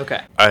first.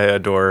 Okay. I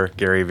adore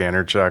Gary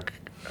Vaynerchuk.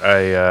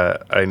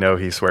 I know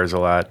he swears a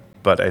lot,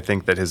 but I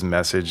think that his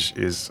message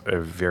is a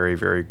very,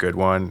 very good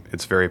one.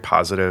 It's very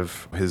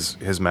positive.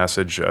 His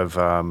message of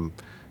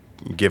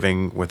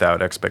giving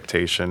without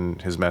expectation,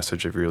 his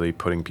message of really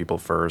putting people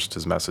first,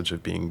 his message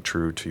of being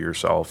true to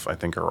yourself, I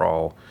think are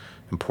all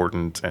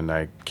important, and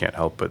I can't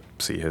help but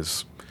see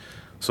his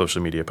social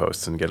media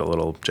posts and get a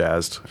little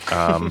jazzed.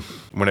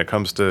 When it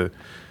comes to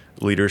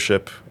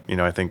leadership,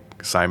 I think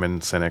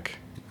Simon Sinek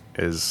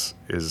is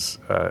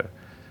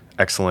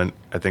excellent.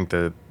 I think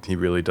that he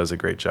really does a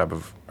great job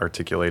of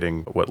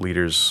articulating what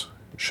leaders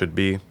should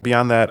be.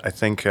 Beyond that, I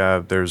think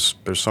there's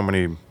so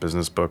many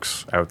business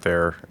books out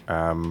there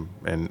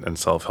and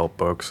self-help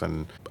books,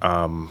 and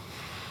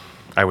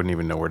I wouldn't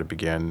even know where to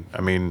begin. I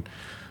mean,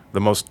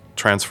 the most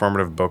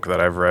transformative book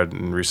that I've read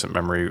in recent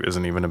memory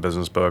isn't even a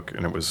business book,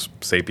 and it was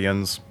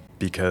Sapiens,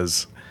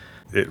 because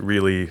it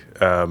really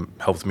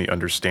helped me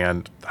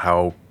understand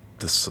how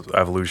this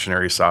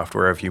evolutionary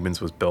software of humans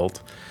was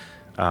built.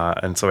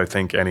 And so I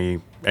think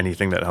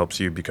anything that helps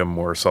you become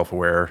more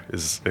self-aware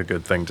is a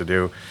good thing to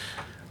do.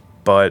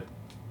 But,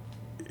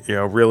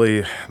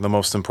 really the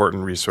most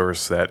important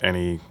resource that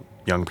any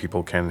young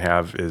people can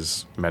have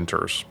is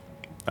mentors.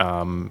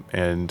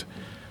 And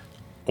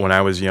when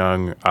I was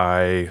young,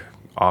 I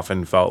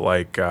often felt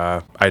like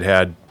I'd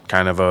had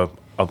kind of a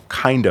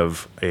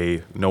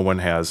no one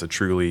has a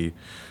truly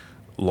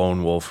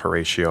lone wolf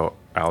Horatio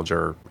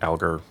Alger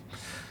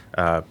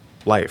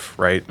life,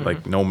 right? Mm-hmm.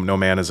 Like no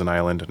man is an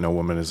island, no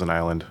woman is an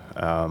island.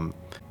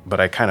 But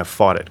I kind of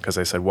fought it because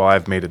I said, well,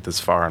 I've made it this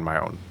far on my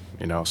own,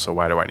 so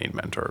why do I need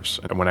mentors?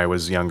 And when I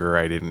was younger,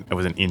 I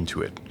wasn't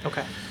into it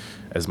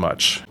as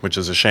much, which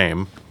is a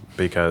shame,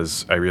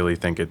 because I really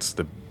think it's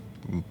the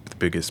the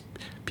biggest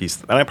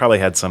piece. And I probably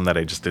had some that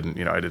I just didn't,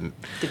 I Didn't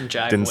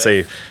jive didn't with.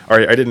 say,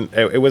 or I didn't.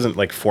 It wasn't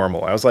like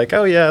formal. I was like,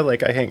 oh yeah,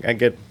 like I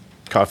get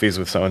coffees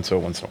with so and so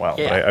once in a while.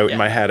 Yeah, but yeah. in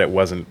my head, it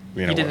wasn't.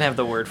 You didn't have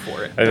the word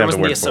for it. I didn't There have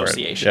wasn't the the word for it.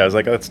 association. Yeah, I was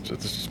like, oh, it's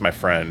just my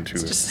friend who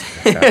just-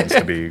 happens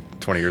to be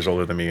 20 years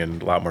older than me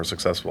and a lot more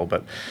successful.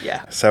 But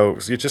Yeah. so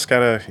you just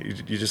gotta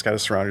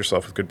surround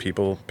yourself with good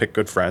people, pick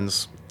good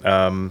friends.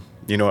 I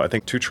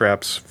think 2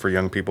 traps for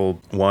young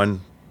people.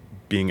 One,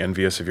 being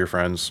envious of your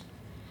friends.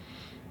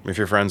 If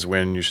your friends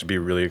win, you should be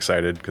really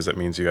excited because that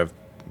means you have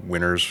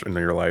winners in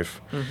your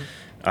life.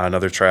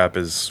 Another trap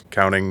is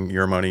counting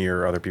your money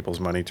or other people's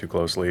money too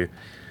closely.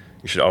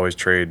 You should always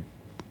trade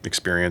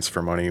experience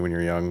for money when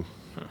you're young.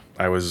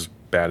 I was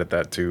bad at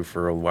that too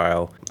for a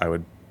while. I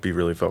would be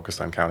really focused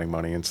on counting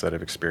money instead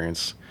of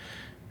experience.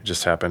 It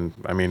just happened.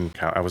 I mean,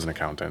 I was an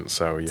accountant,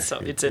 so So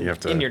it's you have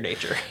to, in your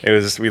nature.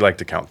 we like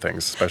to count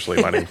things,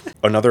 especially money.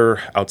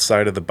 Another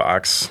outside of the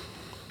box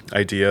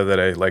idea that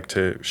I like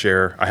to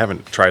share, I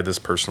haven't tried this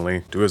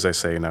personally, do as I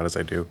say, not as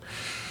I do.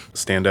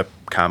 Stand-up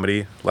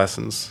comedy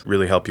lessons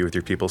really help you with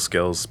your people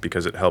skills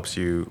because it helps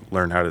you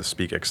learn how to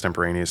speak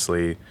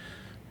extemporaneously,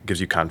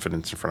 gives you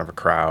confidence in front of a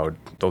crowd.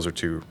 Those are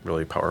 2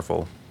 really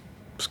powerful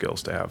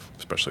skills to have,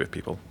 especially with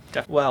people.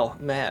 Well,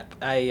 Matt,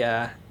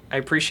 I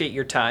appreciate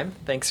your time.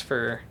 Thanks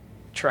for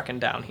trucking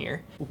down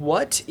here.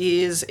 What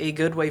is a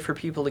good way for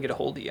people to get a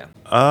hold of you?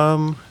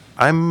 I'm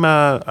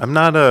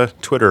not a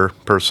Twitter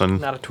person.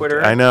 Not a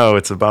Twitterer? I know,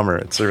 it's a bummer.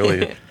 It's a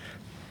really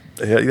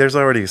there's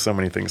already so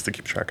many things to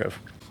keep track of.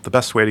 The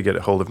best way to get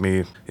a hold of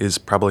me is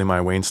probably my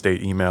Wayne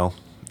State email,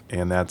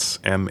 and that's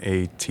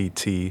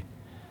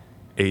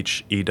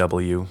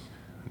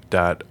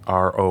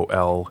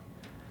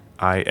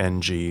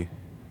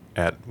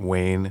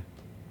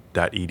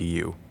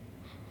matthew.roling@wayne.edu.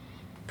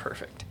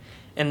 Perfect.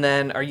 And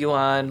then are you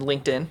on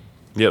LinkedIn?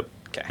 Yep.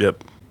 Okay.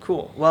 Yep.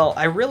 Cool. Well,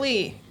 I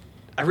really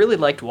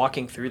liked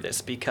walking through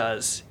this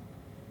because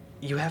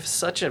you have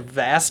such a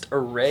vast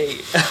array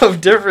of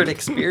different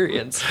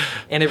experience,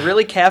 and it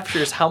really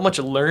captures how much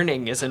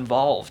learning is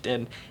involved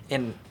and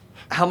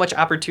how much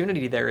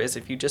opportunity there is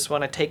if you just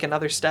want to take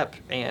another step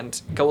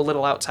and go a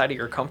little outside of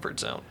your comfort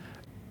zone.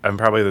 I'm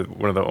probably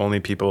one of the only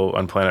people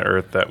on planet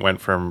Earth that went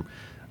from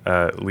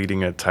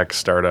leading a tech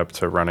startup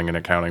to running an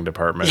accounting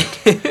department,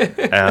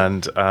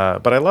 and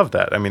but I love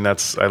that. I mean, I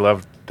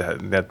love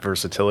that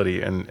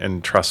versatility,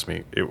 and trust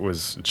me, it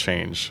was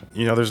change.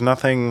 There's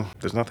nothing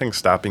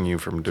stopping you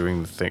from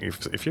doing the thing.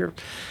 If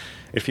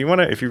you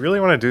really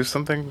want to do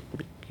something,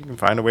 you can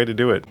find a way to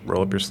do it.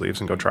 Roll up your sleeves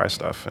and go try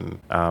stuff. And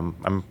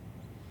I'm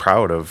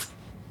proud of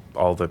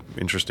all the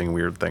interesting,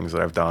 weird things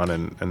that I've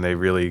done, and they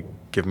really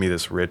give me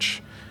this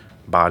rich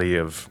body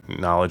of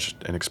knowledge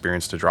and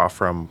experience to draw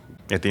from.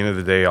 At the end of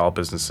the day, all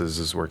businesses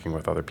is working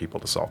with other people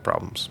to solve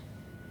problems.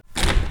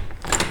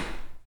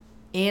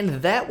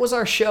 And that was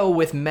our show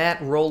with Matt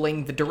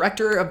Rolling, the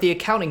director of the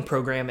accounting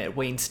program at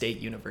Wayne State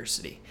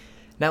University.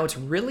 Now, it's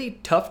really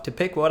tough to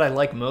pick what I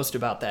like most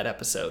about that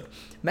episode.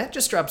 Matt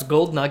just drops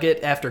gold nugget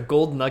after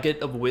gold nugget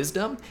of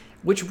wisdom,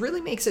 which really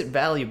makes it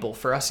valuable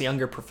for us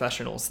younger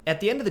professionals.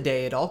 At the end of the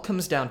day, it all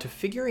comes down to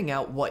figuring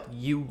out what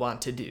you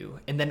want to do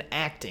and then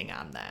acting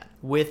on that.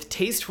 With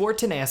Taste for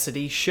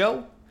Tenacity,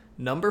 show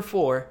number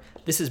 4,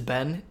 this is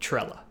Ben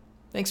Trella.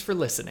 Thanks for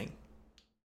listening.